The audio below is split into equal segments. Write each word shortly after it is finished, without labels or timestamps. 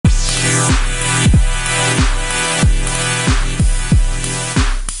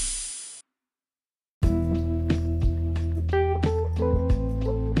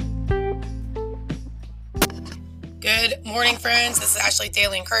morning, friends. This is Ashley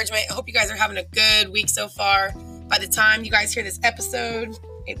Daily Encouragement. I hope you guys are having a good week so far. By the time you guys hear this episode,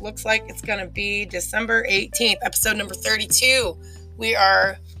 it looks like it's going to be December 18th, episode number 32. We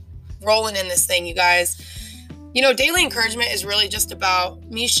are rolling in this thing, you guys. You know, daily encouragement is really just about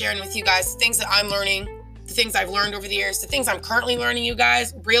me sharing with you guys the things that I'm learning, the things I've learned over the years, the things I'm currently learning, you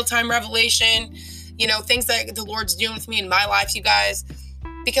guys, real-time revelation, you know, things that the Lord's doing with me in my life, you guys.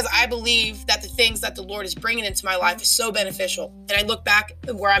 Because I believe that the things that the Lord is bringing into my life is so beneficial. And I look back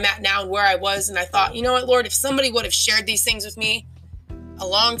at where I'm at now and where I was, and I thought, you know what, Lord, if somebody would have shared these things with me a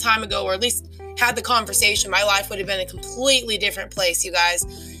long time ago, or at least had the conversation, my life would have been a completely different place, you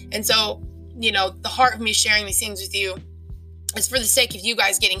guys. And so, you know, the heart of me sharing these things with you is for the sake of you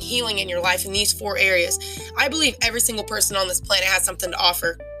guys getting healing in your life in these 4 areas. I believe every single person on this planet has something to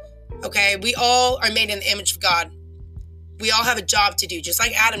offer. Okay? We all are made in the image of God. We all have a job to do, just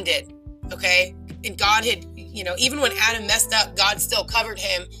like Adam did, okay? And God had, you know, even when Adam messed up, God still covered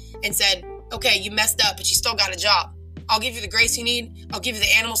him and said, okay, you messed up, but you still got a job. I'll give you the grace you need. I'll give you the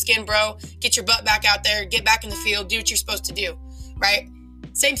animal skin, bro. Get your butt back out there. Get back in the field. Do what you're supposed to do, right?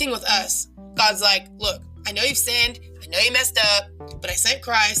 Same thing with us. God's like, look, I know you've sinned. I know you messed up, but I sent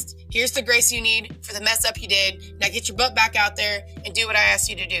Christ. Here's the grace you need for the mess up you did. Now get your butt back out there and do what I asked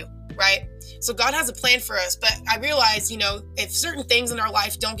you to do, right? So God has a plan for us, but I realize, you know, if certain things in our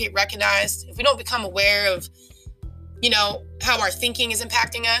life don't get recognized, if we don't become aware of, you know, how our thinking is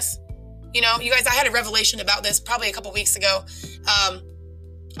impacting us, you know, you guys, I had a revelation about this probably a couple weeks ago.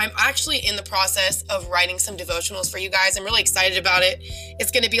 I'm actually in the process of writing some devotionals for you guys. I'm really excited about it.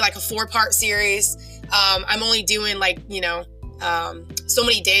 It's going to be like a 4-part series. I'm only doing like, you know, so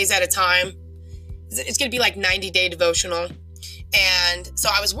many days at a time. It's going to be like 90-day devotional. And so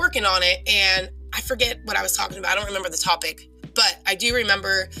I was working on it and I forget what I was talking about. I don't remember the topic, but I do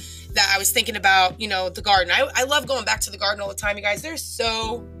remember that I was thinking about, you know, the garden. I love going back to the garden all the time, you guys. There's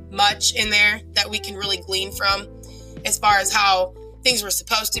so much in there that we can really glean from as far as how things were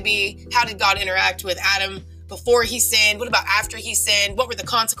supposed to be. How did God interact with Adam before he sinned? What about after he sinned? What were the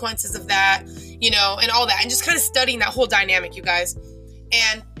consequences of that? You know, and all that. And just kind of studying that whole dynamic, you guys.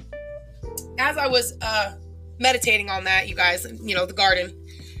 And as I was, meditating on that, you guys, you know, the garden,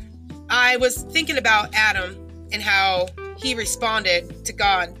 I was thinking about Adam and how he responded to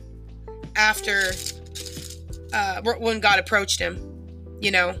God after when God approached him.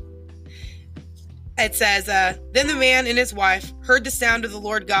 You know, it says, then the man and his wife heard the sound of the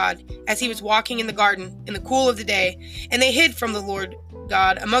Lord God as he was walking in the garden in the cool of the day, and they hid from the Lord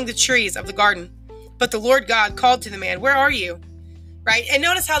God among the trees of the garden. But the Lord God called to the man, "Where are you?" Right? And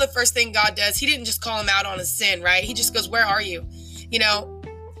notice how the first thing God does, he didn't just call him out on his sin, right? He just goes, "Where are you?" You know,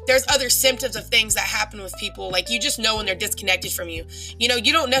 there's other symptoms of things that happen with people. Like, you just know when they're disconnected from you. You know,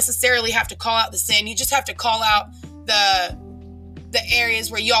 you don't necessarily have to call out the sin. You just have to call out the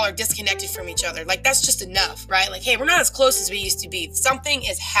areas where y'all are disconnected from each other. Like, that's just enough, right? Like, hey, we're not as close as we used to be. Something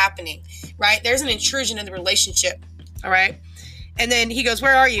is happening, right? There's an intrusion in the relationship, all right? And then he goes,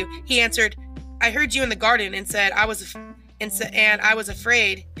 "Where are you?" He answered, "I heard you in the garden and said I was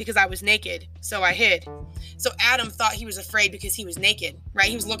afraid because I was naked, so I hid." So Adam thought he was afraid because he was naked, right?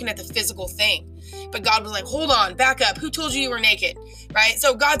 He was looking at the physical thing. But God was like, hold on, back up. Who told you were naked, right?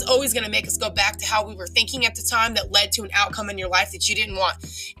 So God's always going to make us go back to how we were thinking at the time that led to an outcome in your life that you didn't want.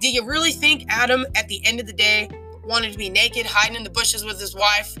 Do you really think Adam, at the end of the day, wanted to be naked, hiding in the bushes with his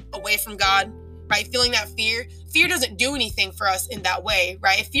wife, away from God, right? Feeling that fear? Fear doesn't do anything for us in that way,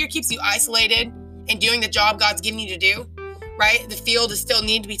 right? If fear keeps you isolated and doing the job God's giving you to do, right? The field is still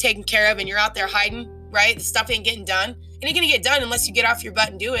needing to be taken care of and you're out there hiding, right? The stuff ain't getting done. It ain't going to get done unless you get off your butt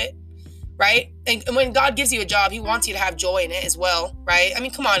and do it, right? And when God gives you a job, he wants you to have joy in it as well, right? I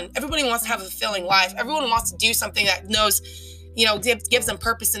mean, come on. Everybody wants to have a fulfilling life. Everyone wants to do something that knows, you know, gives them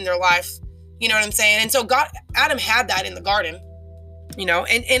purpose in their life. You know what I'm saying? And so Adam had that in the garden, you know,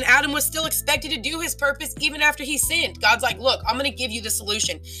 and Adam was still expected to do his purpose even after he sinned. God's like, look, I'm going to give you the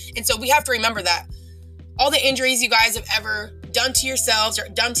solution. And so we have to remember that. All the injuries you guys have ever done to yourselves or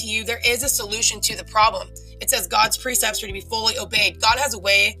done to you, there is a solution to the problem. It says God's precepts are to be fully obeyed. God has a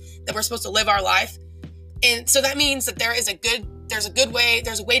way that we're supposed to live our life. And so that means that there's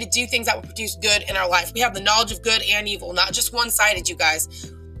a way to do things that will produce good in our life. We have the knowledge of good and evil, not just one-sided, you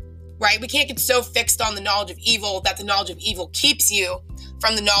guys, right? We can't get so fixed on the knowledge of evil that the knowledge of evil keeps you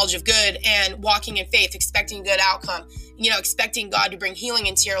from the knowledge of good and walking in faith, expecting a good outcome, you know, expecting God to bring healing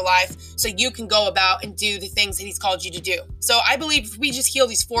into your life so you can go about and do the things that he's called you to do. So I believe if we just heal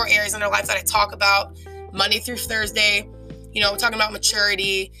these 4 areas in our life that I talk about Monday through Thursday, We're talking about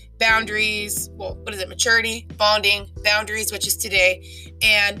maturity, boundaries. Well, what is it? Maturity, bonding, boundaries, which is today,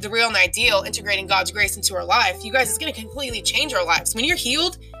 and the real and ideal, integrating God's grace into our life. You guys, it's going to completely change our lives. When you're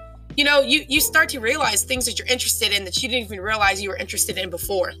healed, you start to realize things that you're interested in that you didn't even realize you were interested in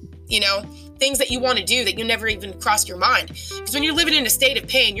before. Things that you want to do that you never even crossed your mind. Because when you're living in a state of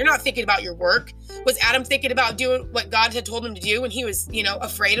pain, you're not thinking about your work. Was Adam thinking about doing what God had told him to do when he was,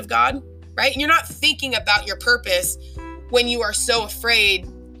 afraid of God, right? And you're not thinking about your purpose when you are so afraid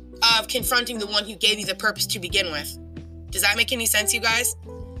of confronting the one who gave you the purpose to begin with. Does that make any sense, you guys?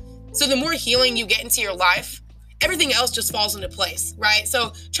 So the more healing you get into your life, everything else just falls into place, right?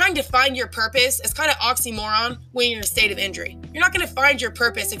 So trying to find your purpose is kind of oxymoron when you're in a state of injury. You're not going to find your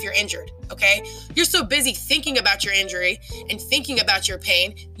purpose if you're injured, okay? You're so busy thinking about your injury and thinking about your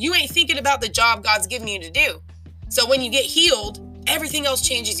pain, you ain't thinking about the job God's given you to do. So when you get healed, everything else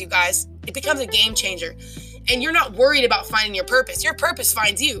changes, you guys. It becomes a game changer. And you're not worried about finding your purpose. Your purpose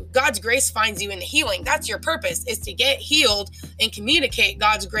finds you. God's grace finds you in the healing. That's your purpose, is to get healed and communicate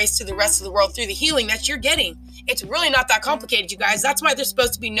God's grace to the rest of the world through the healing that you're getting. It's really not that complicated, you guys. That's why there's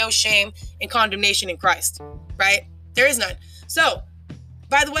supposed to be no shame and condemnation in Christ, right? There is none. So,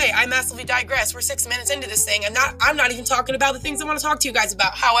 by the way, I massively digress. We're 6 minutes into this thing. I'm not even talking about the things I want to talk to you guys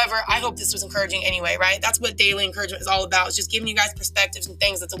about. However, I hope this was encouraging anyway, right? That's what daily encouragement is all about. It's just giving you guys perspectives and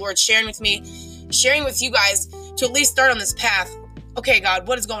things that the Lord's sharing with me, sharing with you guys to at least start on this path. Okay, God,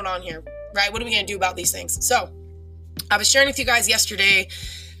 what is going on here, right? What are we going to do about these things? So, I was sharing with you guys yesterday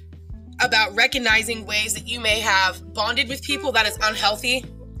about recognizing ways that you may have bonded with people that is unhealthy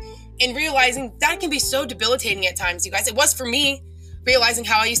and realizing that can be so debilitating at times, you guys. It was for me, realizing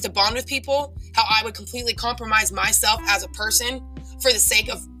how I used to bond with people, how I would completely compromise myself as a person for the sake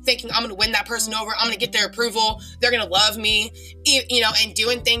of thinking I'm going to win that person over. I'm going to get their approval. They're going to love me, and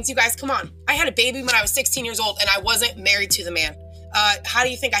doing things. You guys, come on. I had a baby when I was 16 years old and I wasn't married to the man. How do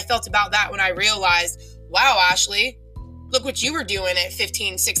you think I felt about that when I realized, wow, Ashley, look what you were doing at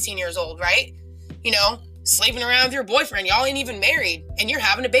 15, 16 years old, right? Sleeping around with your boyfriend. Y'all ain't even married and you're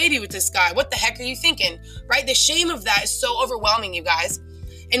having a baby with this guy. What the heck are you thinking, right? The shame of that is so overwhelming, you guys.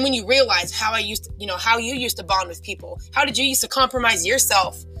 And when you realize how you used to bond with people, how did you used to compromise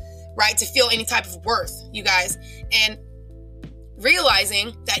yourself, right, to feel any type of worth, you guys, and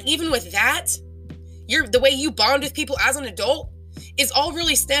realizing that even with that, the way you bond with people as an adult is all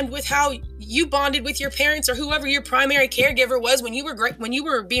really stemmed with how you bonded with your parents or whoever your primary caregiver was when you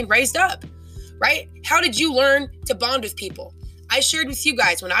were being raised up, right? How did you learn to bond with people? I shared with you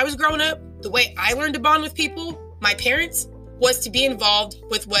guys when I was growing up, the way I learned to bond with people, my parents, was to be involved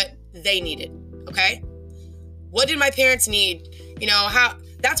with what they needed. Okay. What did my parents need?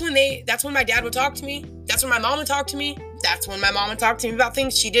 That's when my dad would talk to me. That's when my mom would talk to me. That's when my mom would talk to me about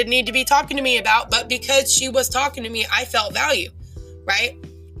things she didn't need to be talking to me about, but because she was talking to me, I felt value, right?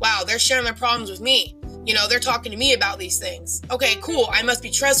 Wow, they're sharing their problems with me. They're talking to me about these things. Okay, cool. I must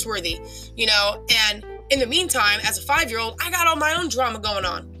be trustworthy, and in the meantime, as a 5-year-old, I got all my own drama going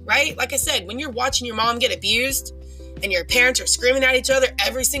on, right? Like I said, when you're watching your mom get abused and your parents are screaming at each other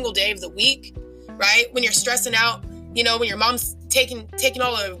every single day of the week, right? When you're stressing out, when your mom's taking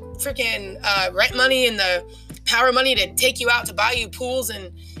all the freaking rent money and the power money to take you out to buy you pools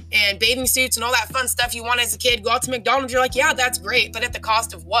and bathing suits and all that fun stuff you want as a kid, go out to McDonald's, you're like, yeah, that's great, but at the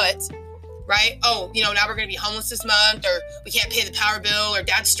cost of what? Right? Oh, now we're going to be homeless this month, or we can't pay the power bill, or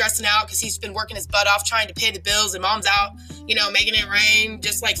dad's stressing out because he's been working his butt off trying to pay the bills, and mom's out, making it rain,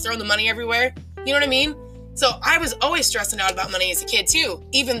 just like throwing the money everywhere. You know what I mean? So I was always stressing out about money as a kid too,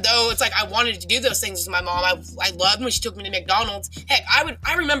 even though it's like I wanted to do those things with my mom. I loved when she took me to McDonald's. Heck,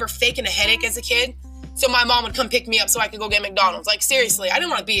 I remember faking a headache as a kid so my mom would come pick me up so I could go get McDonald's. Like, seriously, I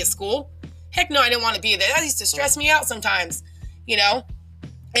didn't want to be at school. Heck no, I didn't want to be there. That used to stress me out sometimes,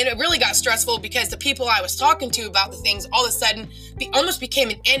 And it really got stressful because the people I was talking to about the things all of a sudden almost became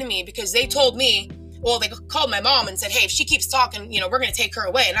an enemy because they told me, well, they called my mom and said, hey, if she keeps talking, we're going to take her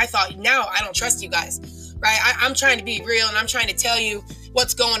away. And I thought, now I don't trust you guys, right? I'm trying to be real and I'm trying to tell you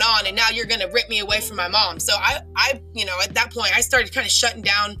what's going on. And now you're going to rip me away from my mom. So I at that point, I started kind of shutting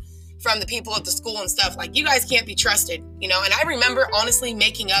down from the people at the school and stuff. Like, you guys can't be trusted, and I remember honestly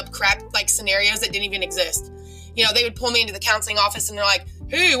making up crap like scenarios that didn't even exist. They would pull me into the counseling office and they're like,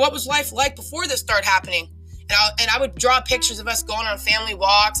 hey, what was life like before this started happening? And I would draw pictures of us going on family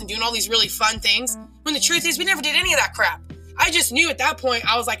walks and doing all these really fun things. When the truth is, we never did any of that crap. I just knew at that point,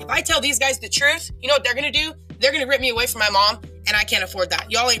 I was like, if I tell these guys the truth, you know what they're going to do? They're going to rip me away from my mom, and I can't afford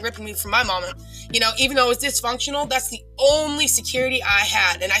that. Y'all ain't ripping me from my mama. Even though it's dysfunctional, that's the only security I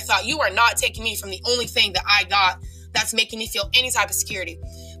had. And I thought, you are not taking me from the only thing that I got that's making me feel any type of security.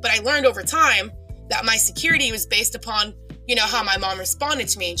 But I learned over time that my security was based upon, how my mom responded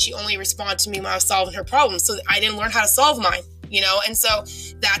to me. She only responded to me when I was solving her problems. So I didn't learn how to solve mine, and so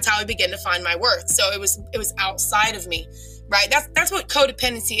that's how I began to find my worth. So it was outside of me, right? That's what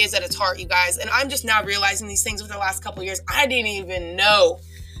codependency is at its heart, you guys. And I'm just now realizing these things over the last couple of years. I didn't even know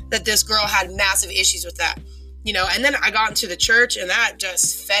that this girl had massive issues with that, and then I got into the church, and that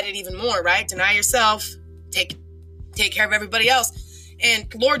just fed it even more, right? Deny yourself, take care of everybody else.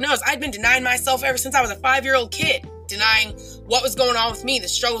 And Lord knows I'd been denying myself ever since I was a 5-year-old kid, denying what was going on with me, the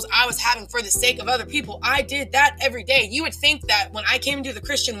struggles I was having for the sake of other people. I did that every day. You would think that when I came into the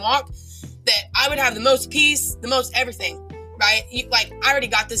Christian walk, that I would have the most peace, the most everything, right? I already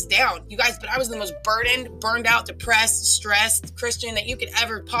got this down, you guys, but I was the most burdened, burned out, depressed, stressed Christian that you could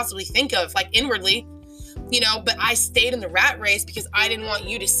ever possibly think of, inwardly, but I stayed in the rat race because I didn't want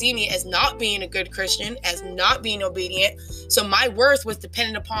you to see me as not being a good Christian, as not being obedient. So my worth was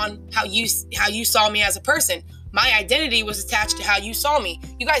dependent upon how you saw me as a person. My identity was attached to how you saw me.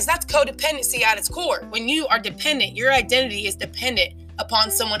 You guys, that's codependency at its core. When you are dependent, your identity is dependent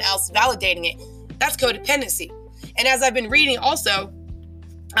upon someone else validating it. That's codependency. And as I've been reading also,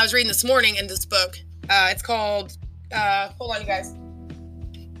 I was reading this morning in this book. It's called, hold on, you guys.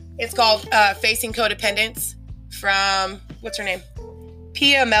 It's called Facing Codependence from, what's her name?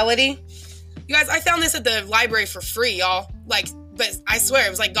 Pia Mellody. You guys, I found this at the library for free, y'all. But I swear, it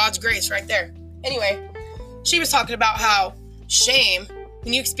was like God's grace right there. Anyway, she was talking about how shame,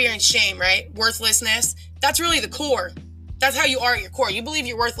 when you experience shame, right? Worthlessness, that's really the core. That's how you are at your core. You believe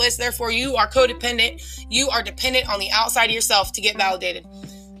you're worthless, therefore you are codependent. You are dependent on the outside of yourself to get validated.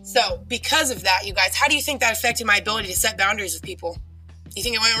 So because of that, you guys, how do you think that affected my ability to set boundaries with people? You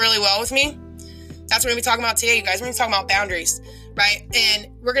think it went really well with me? That's what we're going to be talking about today, you guys. We're going to talk about boundaries, right? And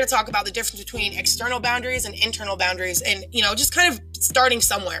we're going to talk about the difference between external boundaries and internal boundaries, and, just kind of starting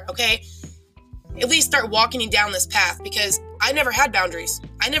somewhere, okay? At least start walking down this path, because I never had boundaries.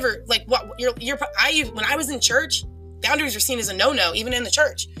 I never, when I was in church, boundaries were seen as a no-no, even in the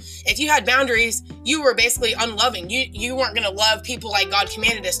church. If you had boundaries, you were basically unloving. You weren't going to love people like God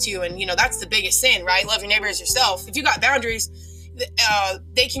commanded us to, and, that's the biggest sin, right? Love your neighbor as yourself. If you got boundaries,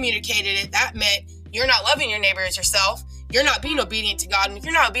 they communicated it. That meant you're not loving your neighbor as yourself. You're not being obedient to God. And if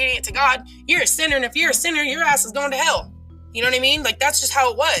you're not obedient to God, you're a sinner. And if you're a sinner, your ass is going to hell. You know what I mean? That's just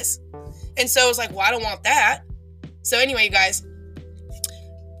how it was. And so it's well, I don't want that. So anyway, you guys,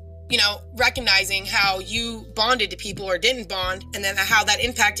 recognizing how you bonded to people or didn't bond, and then how that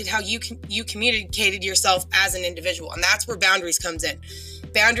impacted how you communicated yourself as an individual. And that's where boundaries comes in.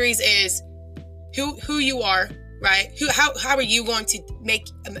 Boundaries is who you are, right? How are you going to make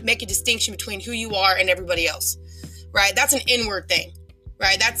a distinction between who you are and everybody else, right? That's an inward thing,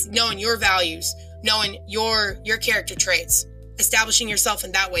 right? That's knowing your values, knowing your character traits, establishing yourself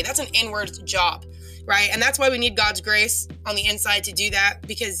in that way. That's an inward job, right? And that's why we need God's grace on the inside to do that,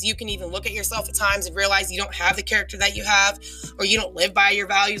 because you can even look at yourself at times and realize you don't have the character that you have, or you don't live by your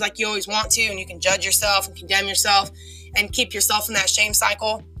values like you always want to, and you can judge yourself and condemn yourself and keep yourself in that shame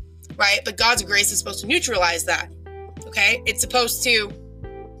cycle, right? But God's grace is supposed to neutralize that, okay? It's supposed to,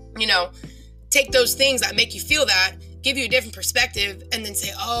 take those things that make you feel that, give you a different perspective, and then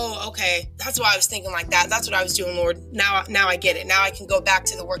say, oh, okay, that's why I was thinking like that. That's what I was doing, Lord. Now I get it. Now I can go back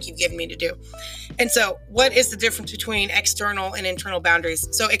to the work you've given me to do. And so what is the difference between external and internal boundaries?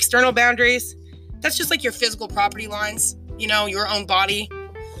 So external boundaries, that's just like your physical property lines, your own body,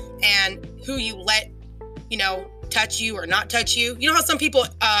 and who you let, touch you or not touch you. You know how some people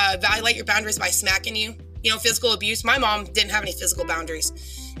violate your boundaries by smacking you? Physical abuse. My mom didn't have any physical boundaries,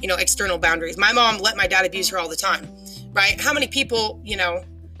 external boundaries. My mom let my dad abuse her all the time, right? How many people,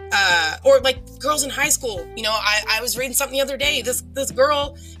 or girls in high school, I was reading something the other day. This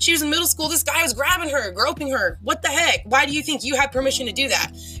girl, she was in middle school. This guy was grabbing her, groping her. What the heck? Why do you think you have permission to do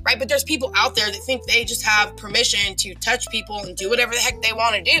that, right? But there's people out there that think they just have permission to touch people and do whatever the heck they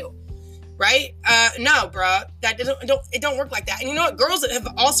want to do. Right? No, bruh. It don't work like that. And you know what? Girls have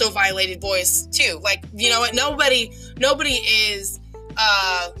also violated boys too. Nobody is,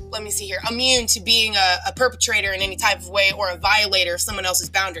 let me see here, immune to being a perpetrator in any type of way, or a violator of someone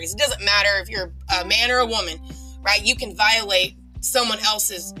else's boundaries. It doesn't matter if you're a man or a woman, right? You can violate someone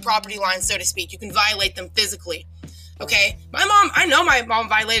else's property line, so to speak. You can violate them physically. Okay? I know my mom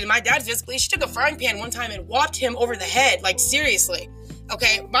violated my dad physically. She took a frying pan one time and whopped him over the head. Seriously.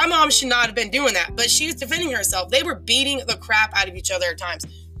 Okay, my mom should not have been doing that, but she was defending herself. They were beating the crap out of each other at times.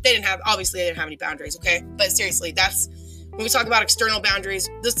 They didn't have any boundaries, okay? But seriously, that's, when we talk about external boundaries,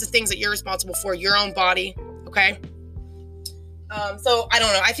 this is the things that you're responsible for, your own body, okay? So, I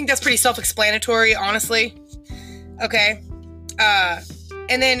don't know. I think that's pretty self-explanatory, honestly. Okay?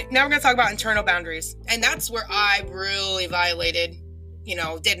 And then now we're going to talk about internal boundaries. And that's where I really violated,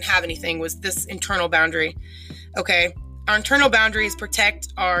 didn't have anything, was this internal boundary. Okay. Our internal boundaries protect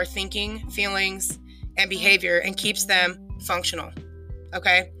our thinking, feelings, and behavior and keeps them functional.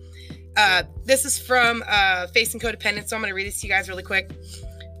 Okay. This is from Facing Codependence. So I'm going to read this to you guys really quick.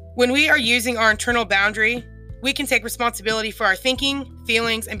 When we are using our internal boundary, we can take responsibility for our thinking,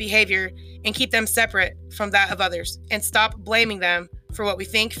 feelings, and behavior and keep them separate from that of others and stop blaming them for what we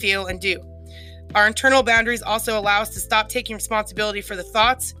think, feel, and do. Our internal boundaries also allow us to stop taking responsibility for the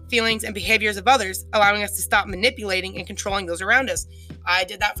thoughts, feelings, and behaviors of others, allowing us to stop manipulating and controlling those around us. I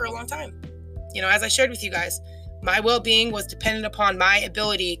did that for a long time. As I shared with you guys, my well-being was dependent upon my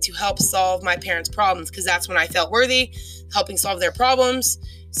ability to help solve my parents' problems because that's when I felt worthy, helping solve their problems.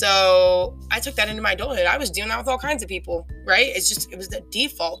 So I took that into my adulthood. I was doing that with all kinds of people, right? It was the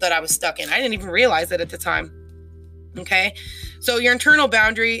default that I was stuck in. I didn't even realize it at the time. Okay. So your internal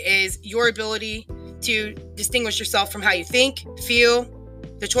boundary is your ability to distinguish yourself from how you think, feel,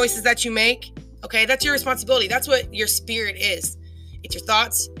 the choices that you make. Okay. That's your responsibility. That's what your spirit is. It's your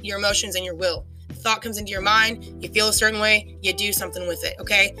thoughts, your emotions, and your will. The thought comes into your mind. You feel a certain way. You do something with it.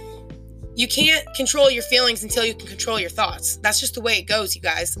 Okay. You can't control your feelings until you can control your thoughts. That's just the way it goes, you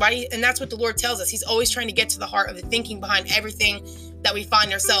guys. And that's what the Lord tells us. He's always trying to get to the heart of the thinking behind everything that we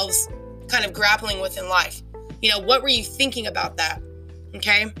find ourselves kind of grappling with in life. What were you thinking about that?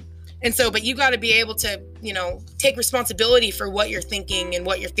 Okay. And so, but you got to be able to, take responsibility for what you're thinking and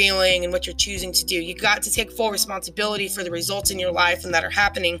what you're feeling and what you're choosing to do. You got to take full responsibility for the results in your life and that are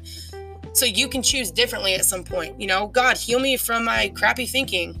happening so you can choose differently at some point. God, heal me from my crappy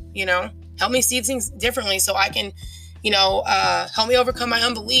thinking, help me see things differently so I can, help me overcome my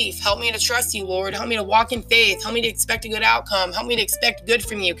unbelief. Help me to trust you, Lord. Help me to walk in faith. Help me to expect a good outcome. Help me to expect good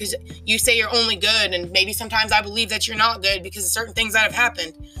from you because you say you're only good. And maybe sometimes I believe that you're not good because of certain things that have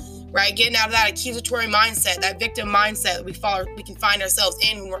happened, right? Getting out of that accusatory mindset, that victim mindset that we can find ourselves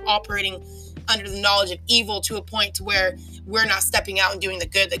in when we're operating under the knowledge of evil to a point to where we're not stepping out and doing the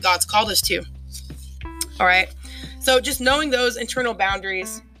good that God's called us to. All right. So just knowing those internal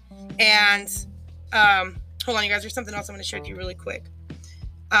boundaries and, hold on, you guys. There's something else I'm going to share with you really quick.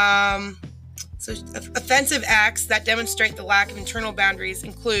 So offensive acts that demonstrate the lack of internal boundaries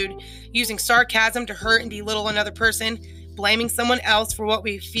include using sarcasm to hurt and belittle another person, blaming someone else for what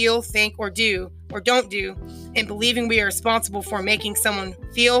we feel, think, or do, or don't do, and believing we are responsible for making someone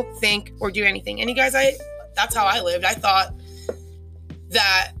feel, think, or do anything. And you guys, that's how I lived. I thought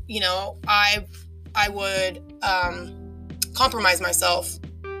that, I would compromise myself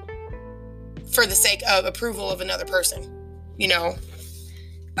for the sake of approval of another person,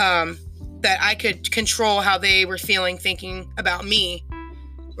 that I could control how they were feeling, thinking about me,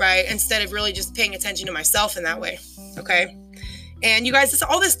 right? Instead of really just paying attention to myself in that way, okay? And you guys,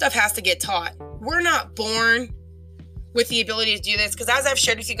 all this stuff has to get taught. We're not born with the ability to do this because as I've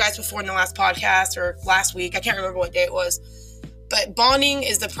shared with you guys before in the last podcast or last week, I can't remember what day it was, but bonding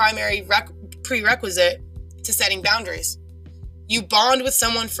is the primary prerequisite to setting boundaries. You bond with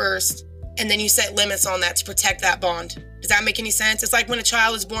someone first, and then you set limits on that to protect that bond. Does that make any sense? It's like when a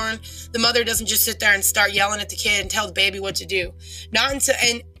child is born, the mother doesn't just sit there and start yelling at the kid and tell the baby what to do.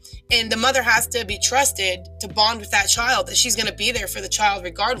 And the mother has to be trusted to bond with that child, that she's going to be there for the child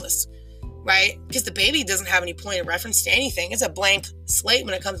regardless, right? Because the baby doesn't have any point of reference to anything. It's a blank slate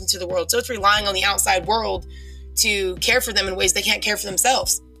when it comes into the world. So it's relying on the outside world to care for them in ways they can't care for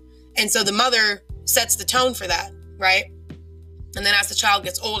themselves. And so the mother sets the tone for that, right? And then as the child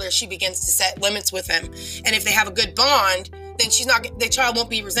gets older, she begins to set limits with them. And if they have a good bond, then the child won't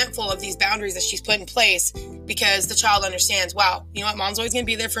be resentful of these boundaries that she's put in place because the child understands, wow, you know what? Mom's always going to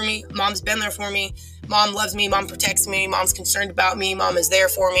be there for me. Mom's been there for me. Mom loves me. Mom protects me. Mom's concerned about me. Mom is there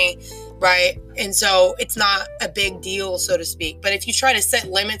for me, right? And so it's not a big deal, so to speak. But if you try to set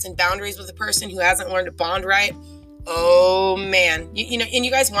limits and boundaries with a person who hasn't learned to bond right, oh man, and you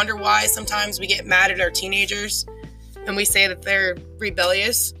guys wonder why sometimes we get mad at our teenagers and we say that they're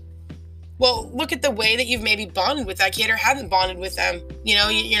rebellious. Well, look at the way that you've maybe bonded with that kid or haven't bonded with them.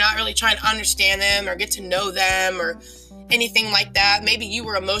 You're not really trying to understand them or get to know them or anything like that. Maybe you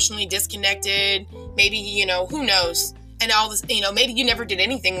were emotionally disconnected. Maybe, who knows? And all this, maybe you never did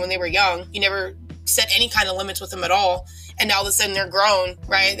anything when they were young. You never set any kind of limits with them at all. And now all of a sudden they're grown,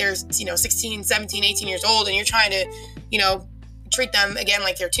 right? They're, 16, 17, 18 years old and you're trying to, treat them again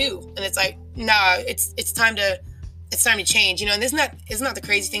like they're 2. And it's like, nah, it's time to change, and isn't that the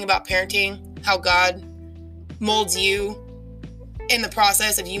crazy thing about parenting, how God molds you in the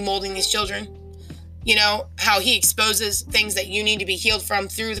process of you molding these children? you know, how he exposes things that you need to be healed from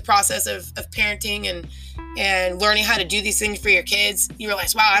through the process of parenting and learning how to do these things for your kids. You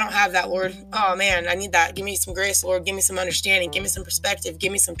realize, wow, I don't have that, Lord. Oh man, I need that. Give me some grace, Lord. Give me some understanding. Give me some perspective.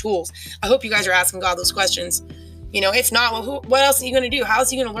 Give me some tools. I hope you guys are asking God those questions. You know, if not, well, what else are you going to do? How is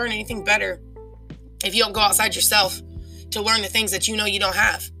he going to learn anything better if you don't go outside yourself to learn the things that you know you don't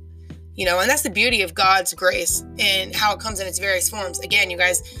have? You know, and that's the beauty of God's grace and how it comes in its various forms. Again, you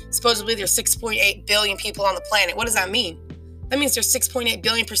guys, supposedly there's 6.8 billion people on the planet. What does that mean? That means there's 6.8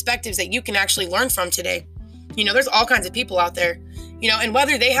 billion perspectives that you can actually learn from today. You know, there's all kinds of people out there, you know, and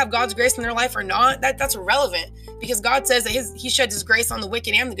whether they have God's grace in their life or not, that's irrelevant, because God says that he sheds his grace on the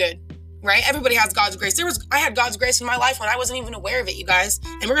wicked and the good, right? Everybody has God's grace. I had God's grace in my life when I wasn't even aware of it, you guys.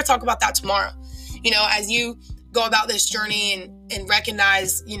 And we're going to talk about that tomorrow. You know, as you go about this journey and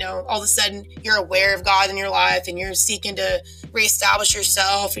recognize, you know, all of a sudden you're aware of God in your life and you're seeking to reestablish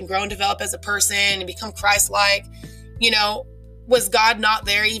yourself and grow and develop as a person and become Christ-like. You know, was God not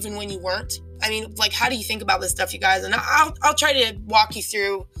there even when you weren't? I mean, like, how do you think about this stuff, you guys? And I'll try to walk you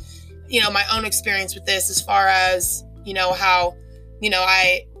through, you know, my own experience with this, as far as, you know, how, you know,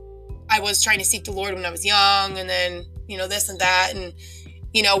 I was trying to seek the Lord when I was young, and then, you know, this and that. And,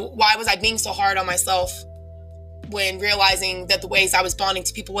 you know, why was I being so hard on myself when realizing that the ways I was bonding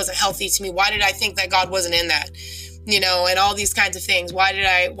to people wasn't healthy to me? Why did I think that God wasn't in that? You know, and all these kinds of things.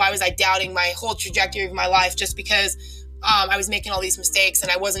 Why was I doubting my whole trajectory of my life just because I was making all these mistakes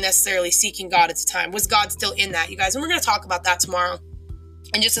and I wasn't necessarily seeking God at the time? Was God still in that, you guys? And we're going to talk about that tomorrow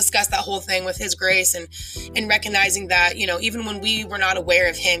and just discuss that whole thing with his grace and recognizing that, you know, even when we were not aware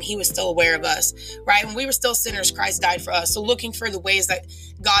of him, he was still aware of us, right? When we were still sinners, Christ died for us. So looking for the ways that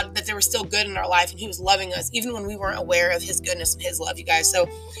that there was still good in our life and he was loving us, even when we weren't aware of his goodness and his love, you guys. So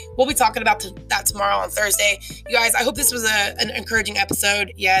we'll be talking about that tomorrow on Thursday. You guys, I hope this was an encouraging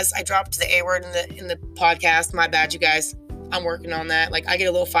episode. Yes, I dropped the A word in the podcast. My bad, you guys. I'm working on that. Like, I get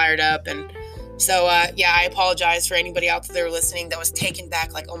a little fired up, and so, yeah, I apologize for anybody out there listening that was taken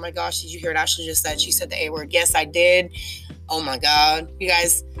back. Like, oh my gosh, did you hear what Ashley just said? She said the A word. Yes, I did. Oh my God. You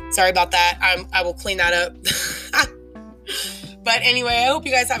guys, sorry about that. I will clean that up. But anyway, I hope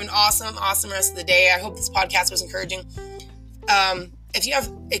you guys have an awesome rest of the day. I hope this podcast was encouraging. If you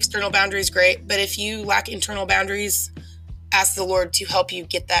have external boundaries, great. But if you lack internal boundaries, ask the Lord to help you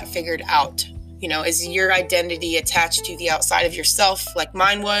get that figured out. You know, is your identity attached to the outside of yourself like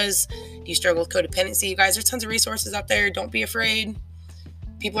mine was? Do you struggle with codependency? You guys, there's tons of resources out there. Don't be afraid.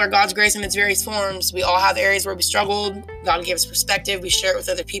 People are God's grace in its various forms. We all have areas where we struggled. God gave us perspective. We share it with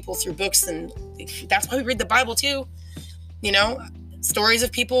other people through books, and that's why we read the Bible too. You know, stories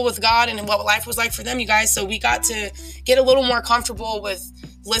of people with God and what life was like for them, you guys. So we got to get a little more comfortable with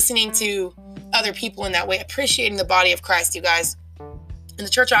listening to other people in that way, appreciating the body of Christ, you guys. In the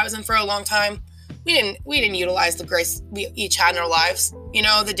church I was in for a long time, we didn't utilize the grace we each had in our lives. You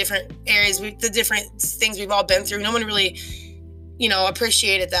know, the different areas, the different things we've all been through. No one really, you know,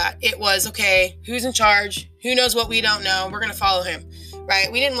 appreciated that. It was, okay, who's in charge? Who knows what we don't know? We're going to follow him,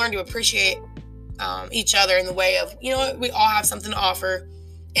 right? We didn't learn to appreciate each other in the way of, you know what, we all have something to offer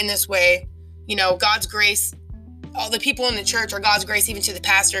in this way. You know, God's grace, all the people in the church are God's grace even to the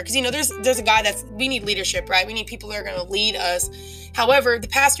pastor. Because, you know, there's a guy we need leadership, right? We need people that are going to lead us. However, the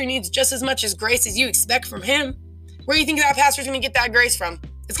pastor needs just as much as grace as you expect from him. Where do you think that pastor's going to get that grace from?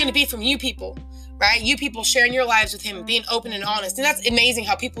 It's going to be from you people, right? You people sharing your lives with him and being open and honest. And that's amazing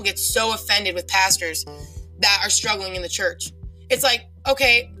how people get so offended with pastors that are struggling in the church. It's like,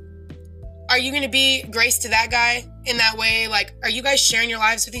 okay, are you going to be grace to that guy in that way? Like, are you guys sharing your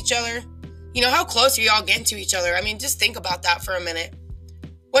lives with each other? You know, how close are y'all getting to each other? I mean, just think about that for a minute.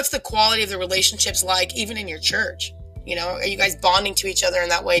 What's the quality of the relationships like, even in your church? You know, are you guys bonding to each other in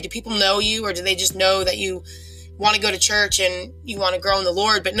that way? Do people know you, or do they just know that you want to go to church and you want to grow in the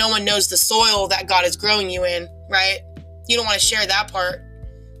Lord, but no one knows the soil that God is growing you in, right? You don't want to share that part.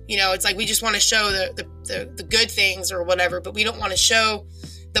 You know, it's like we just want to show the good things or whatever, but we don't want to show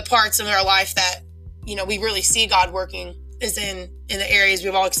the parts of our life that, you know, we really see God working, is in the areas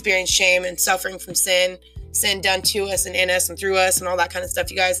we've all experienced shame and suffering from sin done to us and in us and through us and all that kind of stuff,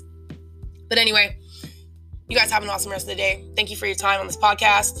 you guys. But anyway, you guys have an awesome rest of the day. Thank you for your time on this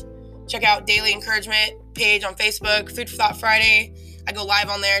podcast. Check out Daily Encouragement page on Facebook, Food for Thought Friday. I go live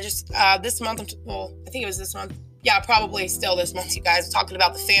on there just this month. I think it was this month. Yeah, probably still this month, you guys. Talking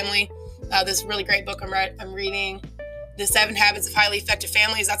about the family. This really great book I'm reading, The 7 Habits of Highly Effective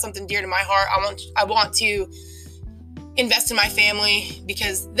Families. That's something dear to my heart. I want to invest in my family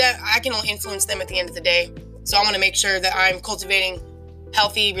because that I can only influence them at the end of the day. So I want to make sure that I'm cultivating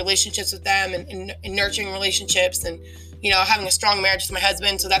healthy relationships with them and nurturing relationships and having a strong marriage with my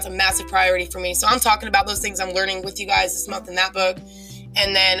husband. So that's a massive priority for me. So I'm talking about those things I'm learning with you guys this month in that book.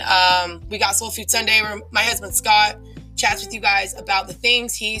 And then we got Soul Food Sunday, where my husband Scott chats with you guys about the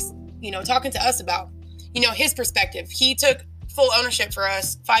things he's, talking to us about, his perspective. He took full ownership for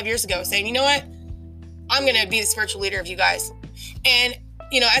us 5 years ago, saying, you know what, I'm going to be the spiritual leader of you guys. And,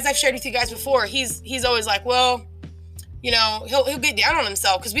 as I've shared with you guys before, he's always like, well, he'll get down on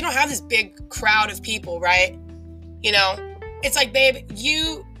himself because we don't have this big crowd of people, right? It's like, babe,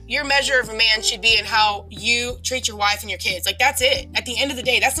 your measure of a man should be in how you treat your wife and your kids. Like, that's it. At the end of the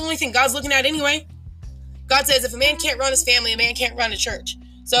day, that's the only thing God's looking at anyway. God says if a man can't run his family, a man can't run a church.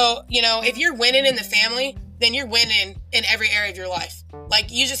 So, if you're winning in the family, then you're winning in every area of your life.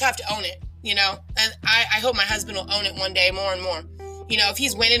 Like, you just have to own it, and I hope my husband will own it one day more and more. If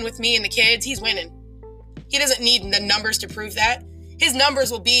he's winning with me and the kids, he's winning. He doesn't need the numbers to prove that. His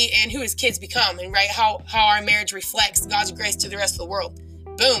numbers will be in who his kids become and how our marriage reflects God's grace to the rest of the world.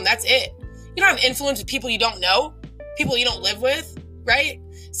 Boom, that's it. You don't have influence with people you don't know, people you don't live with, right?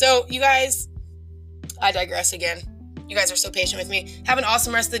 So you guys, I digress again. You guys are so patient with me. Have an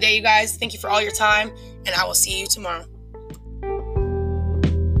awesome rest of the day, you guys. Thank you for all your time, and I will see you tomorrow.